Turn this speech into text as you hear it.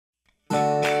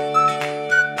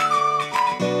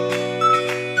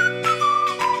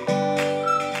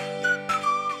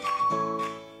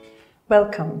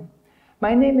Welcome.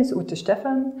 My name is Ute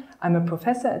Stephan. I'm a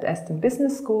professor at Aston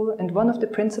Business School and one of the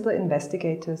principal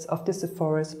investigators of the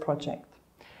Zephyrus project.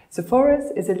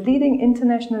 Zephyrus is a leading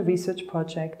international research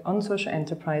project on social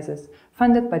enterprises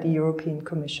funded by the European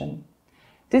Commission.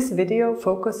 This video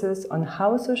focuses on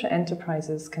how social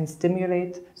enterprises can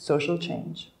stimulate social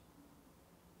change.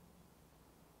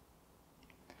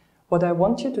 What I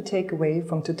want you to take away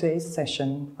from today's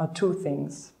session are two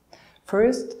things.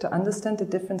 First, to understand the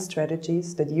different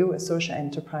strategies that you as social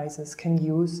enterprises can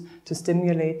use to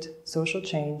stimulate social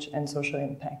change and social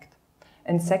impact.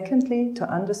 And secondly, to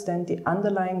understand the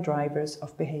underlying drivers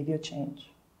of behavior change.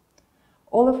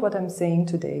 All of what I'm saying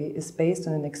today is based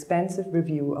on an expansive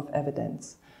review of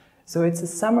evidence. So it's a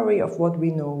summary of what we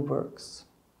know works.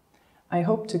 I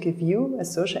hope to give you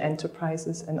as social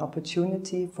enterprises an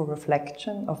opportunity for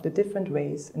reflection of the different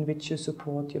ways in which you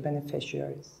support your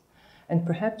beneficiaries, and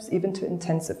perhaps even to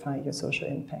intensify your social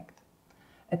impact.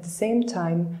 At the same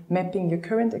time, mapping your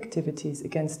current activities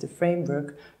against the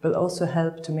framework will also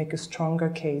help to make a stronger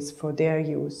case for their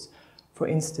use, for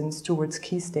instance, towards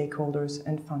key stakeholders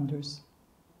and funders.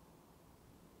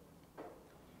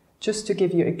 Just to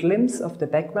give you a glimpse of the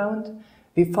background,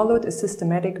 we followed a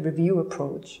systematic review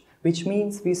approach, which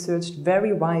means we searched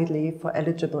very widely for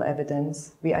eligible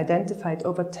evidence. We identified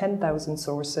over 10,000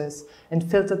 sources and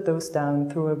filtered those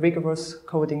down through a rigorous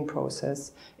coding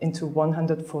process into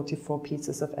 144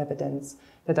 pieces of evidence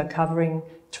that are covering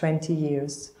 20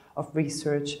 years of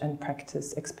research and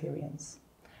practice experience.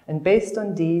 And based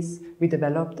on these, we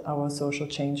developed our social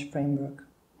change framework.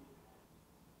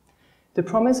 The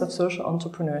promise of social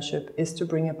entrepreneurship is to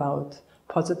bring about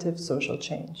positive social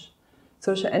change.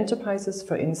 Social enterprises,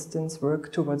 for instance,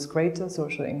 work towards greater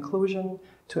social inclusion,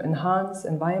 to enhance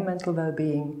environmental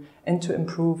well-being, and to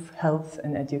improve health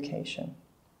and education.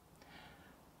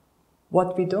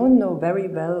 What we don't know very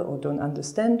well or don't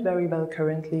understand very well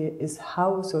currently is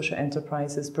how social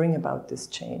enterprises bring about this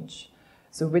change,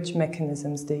 so which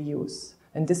mechanisms they use.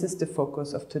 And this is the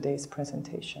focus of today's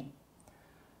presentation.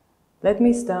 Let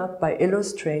me start by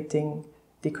illustrating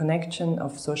the connection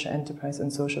of social enterprise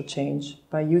and social change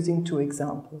by using two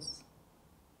examples.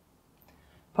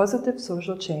 Positive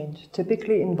social change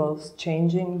typically involves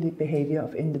changing the behavior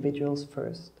of individuals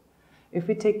first. If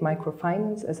we take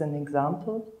microfinance as an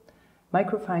example,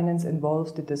 microfinance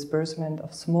involves the disbursement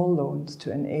of small loans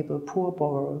to enable poor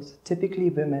borrowers,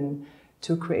 typically women,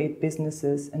 to create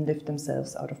businesses and lift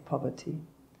themselves out of poverty.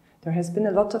 There has been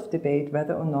a lot of debate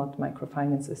whether or not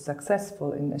microfinance is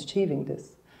successful in achieving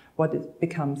this. What it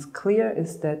becomes clear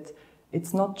is that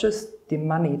it's not just the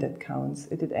money that counts,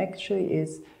 it actually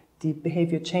is the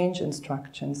behavior change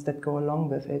instructions that go along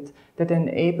with it that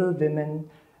enable women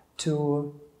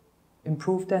to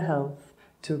improve their health,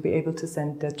 to be able to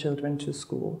send their children to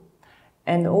school.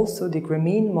 And also the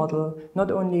Grameen model not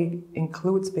only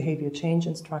includes behavior change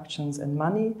instructions and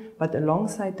money, but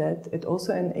alongside that it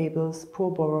also enables poor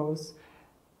borrowers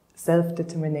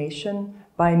self-determination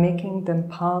by making them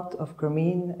part of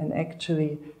Grameen and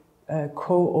actually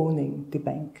co-owning the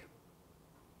bank.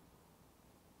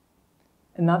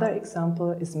 Another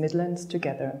example is Midlands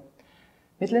Together.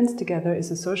 Midlands Together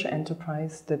is a social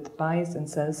enterprise that buys and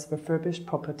sells refurbished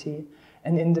property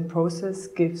and in the process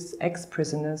gives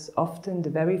ex-prisoners often the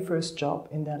very first job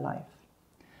in their life.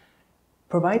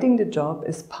 Providing the job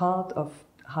is part of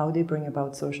how they bring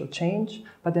about social change,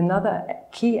 but another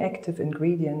key active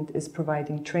ingredient is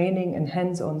providing training and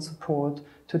hands-on support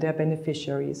to their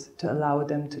beneficiaries to allow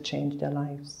them to change their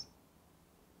lives.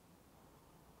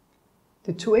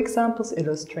 The two examples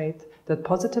illustrate that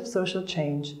positive social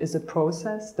change is a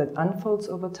process that unfolds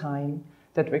over time,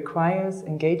 that requires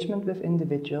engagement with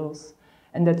individuals,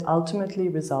 and that ultimately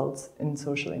results in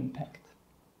social impact.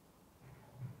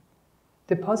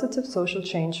 The positive social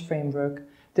change framework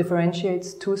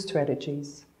differentiates two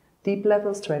strategies,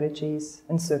 deep-level strategies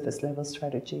and surface-level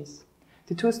strategies.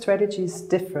 The two strategies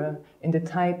differ in the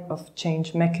type of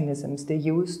change mechanisms they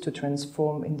use to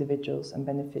transform individuals and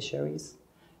beneficiaries.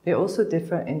 They also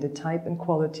differ in the type and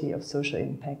quality of social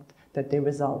impact that they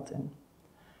result in.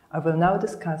 I will now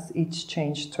discuss each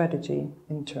change strategy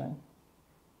in turn.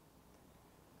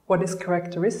 What is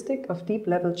characteristic of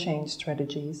deep-level change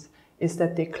strategies is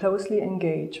that they closely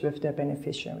engage with their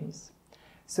beneficiaries.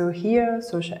 So here,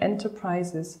 social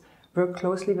enterprises work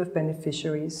closely with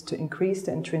beneficiaries to increase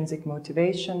the intrinsic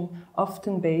motivation,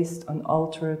 often based on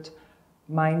altered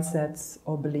mindsets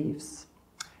or beliefs.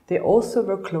 They also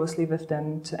work closely with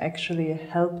them to actually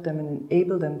help them and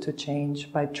enable them to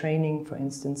change by training, for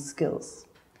instance, skills.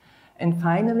 And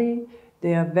finally,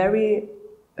 they are very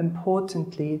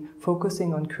importantly,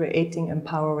 focusing on creating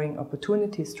empowering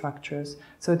opportunity structures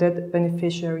so that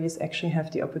beneficiaries actually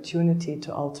have the opportunity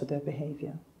to alter their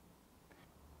behavior.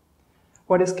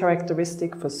 What is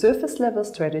characteristic for surface-level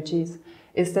strategies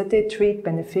is that they treat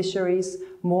beneficiaries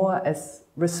more as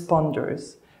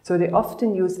responders. So they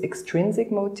often use extrinsic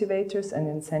motivators and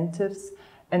incentives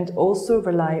and also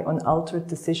rely on altered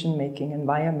decision-making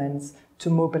environments to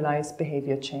mobilize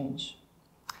behavior change.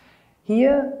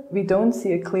 Here, we don't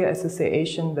see a clear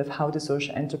association with how the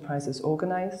social enterprise is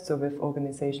organized, so with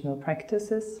organizational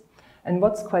practices. And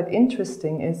what's quite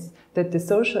interesting is that the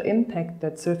social impact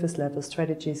that surface-level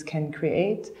strategies can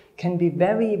create can be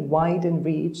very wide in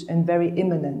reach and very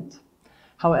imminent.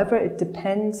 However, it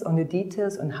depends on the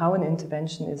details on how an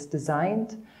intervention is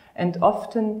designed, and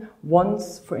often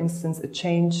once, for instance, a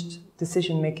changed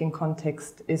decision-making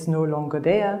context is no longer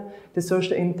there, the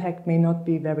social impact may not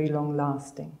be very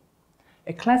long-lasting.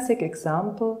 A classic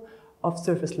example of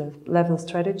surface-level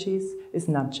strategies is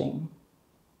nudging.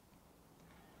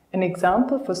 An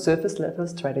example for surface-level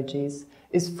strategies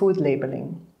is food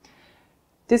labeling.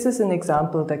 This is an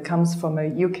example that comes from a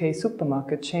UK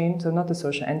supermarket chain, so not a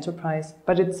social enterprise,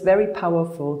 but it's very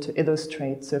powerful to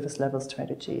illustrate surface-level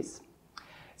strategies.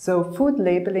 So food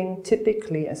labeling,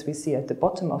 typically, as we see at the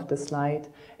bottom of the slide,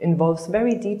 involves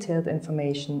very detailed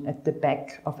information at the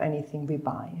back of anything we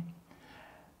buy.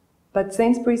 But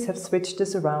Sainsbury's have switched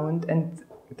this around and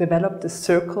developed a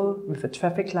circle with a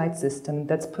traffic light system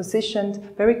that's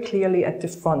positioned very clearly at the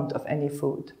front of any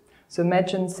food. So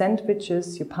imagine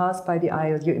sandwiches, you pass by the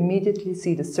aisle, you immediately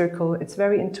see the circle. It's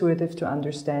very intuitive to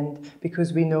understand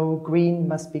because we know green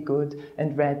must be good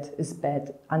and red is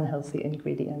bad, unhealthy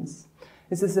ingredients.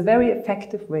 This is a very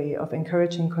effective way of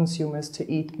encouraging consumers to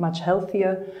eat much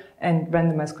healthier, and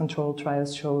randomized control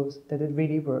trials show that it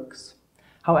really works.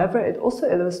 However, it also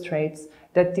illustrates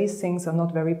that these things are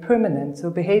not very permanent, so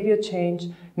behavior change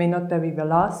may not be very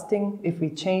lasting. If we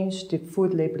change the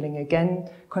food labeling again,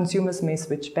 consumers may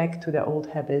switch back to their old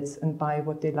habits and buy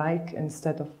what they like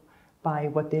instead of buy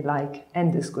what they like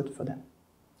and is good for them.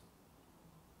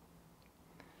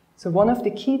 So one of the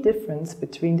key differences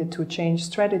between the two change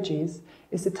strategies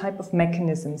is the type of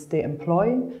mechanisms they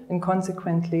employ and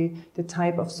consequently the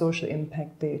type of social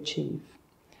impact they achieve.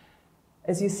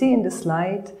 As you see in the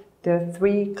slide, there are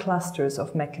three clusters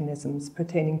of mechanisms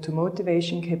pertaining to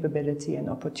motivation, capability, and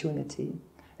opportunity.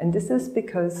 And this is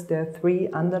because there are three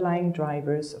underlying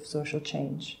drivers of social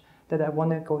change that I want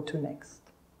to go to next.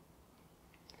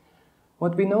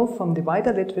 What we know from the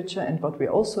wider literature and what we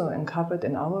also uncovered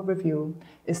in our review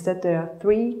is that there are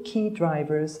three key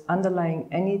drivers underlying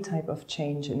any type of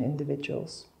change in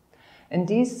individuals. And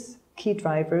these key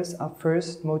drivers are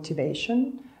first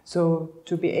motivation. So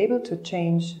to be able to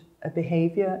change a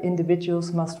behavior,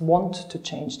 individuals must want to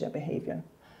change their behavior.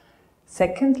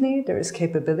 Secondly, there is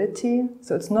capability.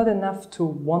 So it's not enough to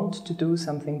want to do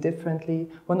something differently.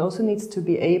 One also needs to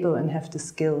be able and have the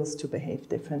skills to behave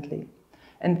differently.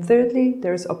 And thirdly,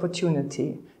 there is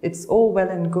opportunity. It's all well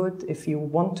and good if you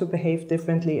want to behave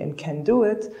differently and can do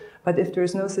it, but if there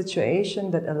is no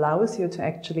situation that allows you to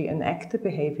actually enact the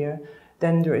behavior,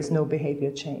 then there is no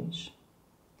behavior change.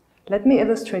 Let me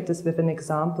illustrate this with an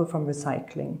example from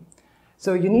recycling.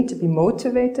 So you need to be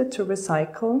motivated to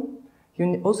recycle.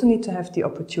 You also need to have the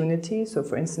opportunity. So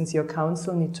for instance, your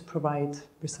council needs to provide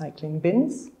recycling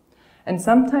bins. And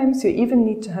sometimes you even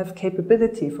need to have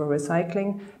capability for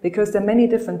recycling because there are many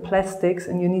different plastics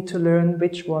and you need to learn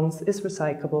which ones is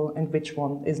recyclable and which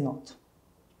one is not.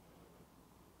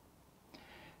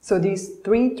 So these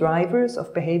three drivers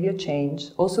of behavior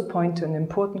change also point to an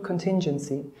important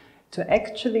contingency. To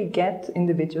actually get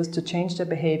individuals to change their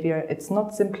behavior, it's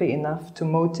not simply enough to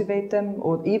motivate them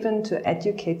or even to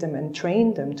educate them and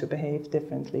train them to behave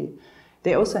differently.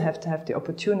 They also have to have the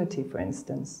opportunity, for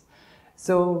instance.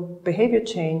 So behavior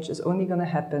change is only going to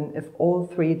happen if all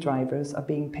three drivers are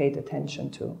being paid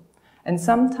attention to. And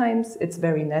sometimes it's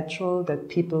very natural that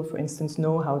people, for instance,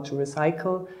 know how to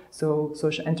recycle, so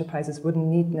social enterprises wouldn't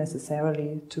need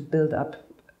necessarily to build up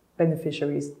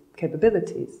beneficiaries'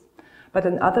 capabilities. But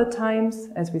in other times,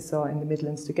 as we saw in the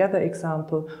Midlands Together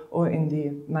example or in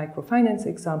the microfinance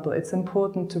example, it's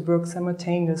important to work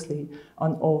simultaneously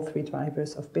on all three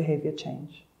drivers of behavior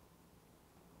change.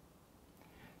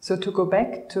 So to go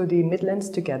back to the Midlands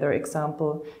Together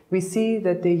example, we see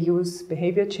that they use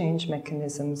behavior change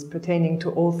mechanisms pertaining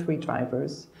to all three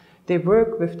drivers. They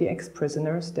work with the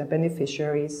ex-prisoners, their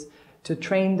beneficiaries, to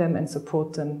train them and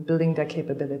support them, building their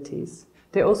capabilities.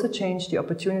 They also change the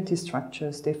opportunity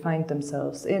structures they find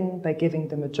themselves in by giving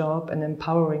them a job and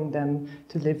empowering them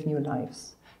to live new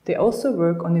lives. They also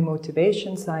work on the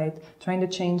motivation side, trying to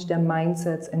change their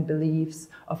mindsets and beliefs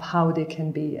of how they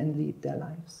can be and lead their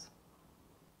lives.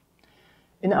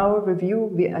 In our review,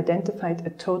 we identified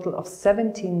a total of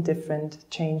 17 different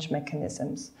change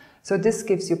mechanisms. So this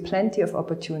gives you plenty of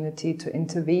opportunity to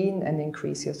intervene and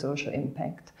increase your social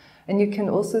impact. And you can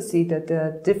also see that there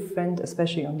are different,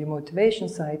 especially on the motivation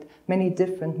side, many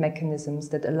different mechanisms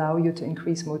that allow you to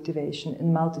increase motivation in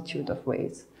a multitude of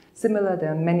ways. Similar,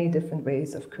 there are many different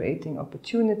ways of creating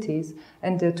opportunities,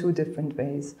 and there are 2 different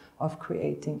ways of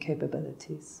creating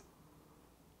capabilities.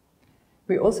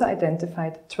 We also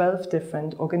identified 12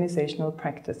 different organizational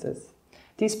practices.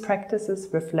 These practices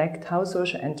reflect how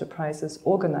social enterprises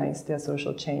organize their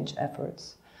social change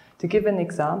efforts. To give an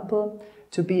example,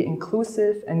 to be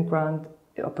inclusive and grant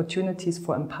opportunities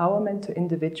for empowerment to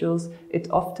individuals, it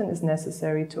often is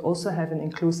necessary to also have an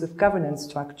inclusive governance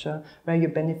structure where your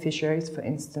beneficiaries, for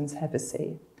instance, have a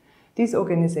say. These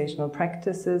organizational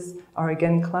practices are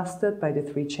again clustered by the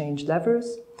 3 change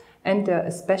levers, and they're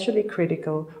especially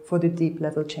critical for the deep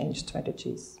level change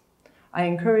strategies. I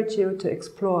encourage you to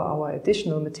explore our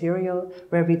additional material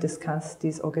where we discuss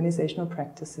these organizational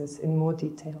practices in more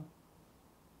detail.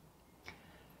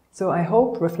 So I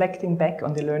hope, reflecting back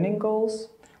on the learning goals,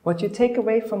 what you take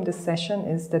away from this session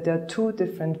is that there are 2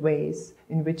 different ways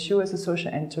in which you as a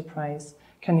social enterprise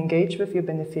can engage with your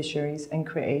beneficiaries and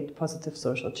create positive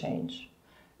social change,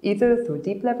 either through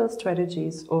deep level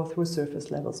strategies or through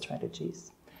surface level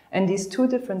strategies. And these 2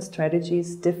 different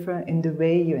strategies differ in the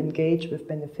way you engage with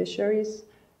beneficiaries,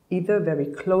 either very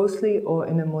closely or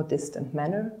in a more distant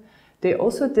manner. They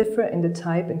also differ in the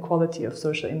type and quality of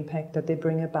social impact that they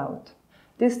bring about.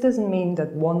 This doesn't mean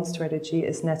that one strategy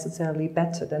is necessarily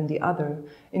better than the other.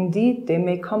 Indeed, they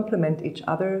may complement each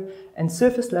other, and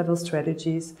surface level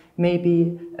strategies may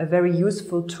be a very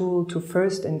useful tool to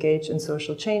first engage in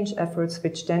social change efforts,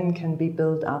 which then can be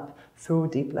built up through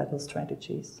deep level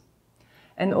strategies.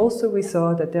 And also we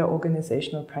saw that there are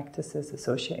organizational practices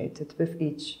associated with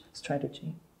each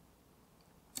strategy.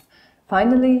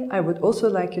 Finally, I would also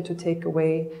like you to take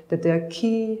away that there are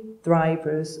key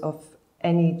drivers of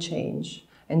any change.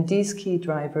 And these key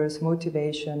drivers,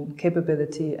 motivation,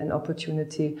 capability, and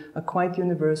opportunity, are quite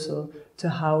universal to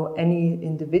how any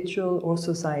individual or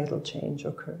societal change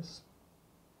occurs.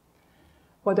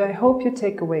 What I hope you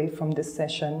take away from this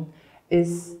session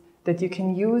is that you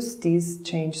can use these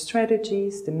change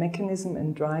strategies, the mechanism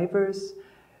and drivers,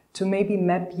 to maybe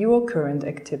map your current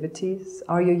activities.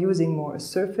 Are you using more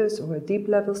surface or deep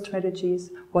level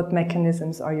strategies? What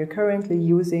mechanisms are you currently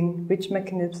using? Which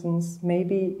mechanisms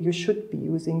maybe you should be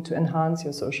using to enhance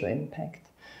your social impact?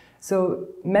 So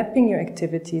mapping your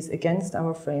activities against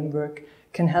our framework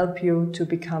can help you to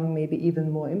become maybe even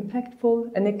more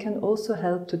impactful, and it can also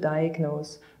help to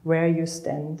diagnose where you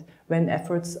stand when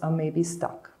efforts are maybe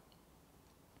stuck.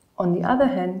 On the other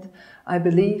hand, I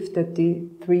believe that the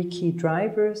 3 key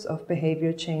drivers of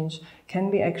behavior change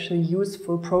can be actually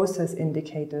useful process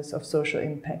indicators of social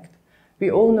impact.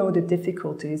 We all know the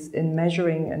difficulties in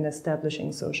measuring and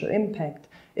establishing social impact.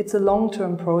 It's a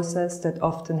long-term process that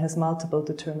often has multiple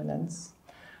determinants.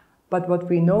 But what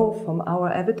we know from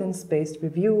our evidence-based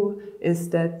review is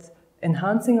that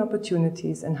enhancing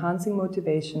opportunities, enhancing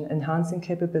motivation, enhancing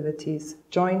capabilities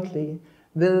jointly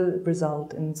will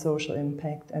result in social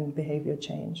impact and behavior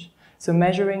change. So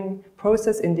measuring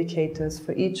process indicators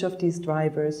for each of these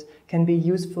drivers can be a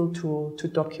useful tool to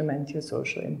document your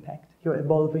social impact, your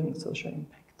evolving social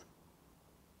impact.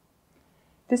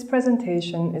 This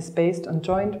presentation is based on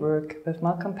joint work with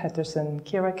Malcolm Patterson,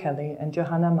 Kira Kelly, and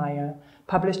Johanna Meyer,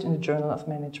 published in the Journal of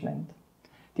Management.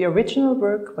 The original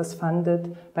work was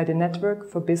funded by the Network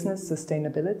for Business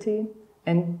Sustainability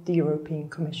and the European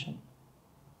Commission.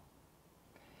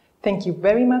 Thank you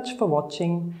very much for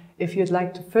watching. If you'd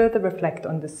like to further reflect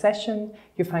on this session,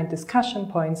 you find discussion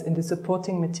points in the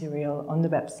supporting material on the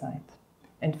website.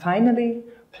 And finally,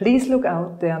 please look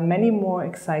out, there are many more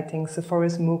exciting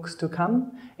Sephoris MOOCs to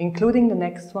come, including the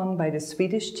next one by the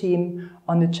Swedish team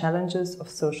on the challenges of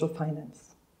social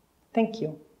finance. Thank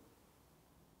you.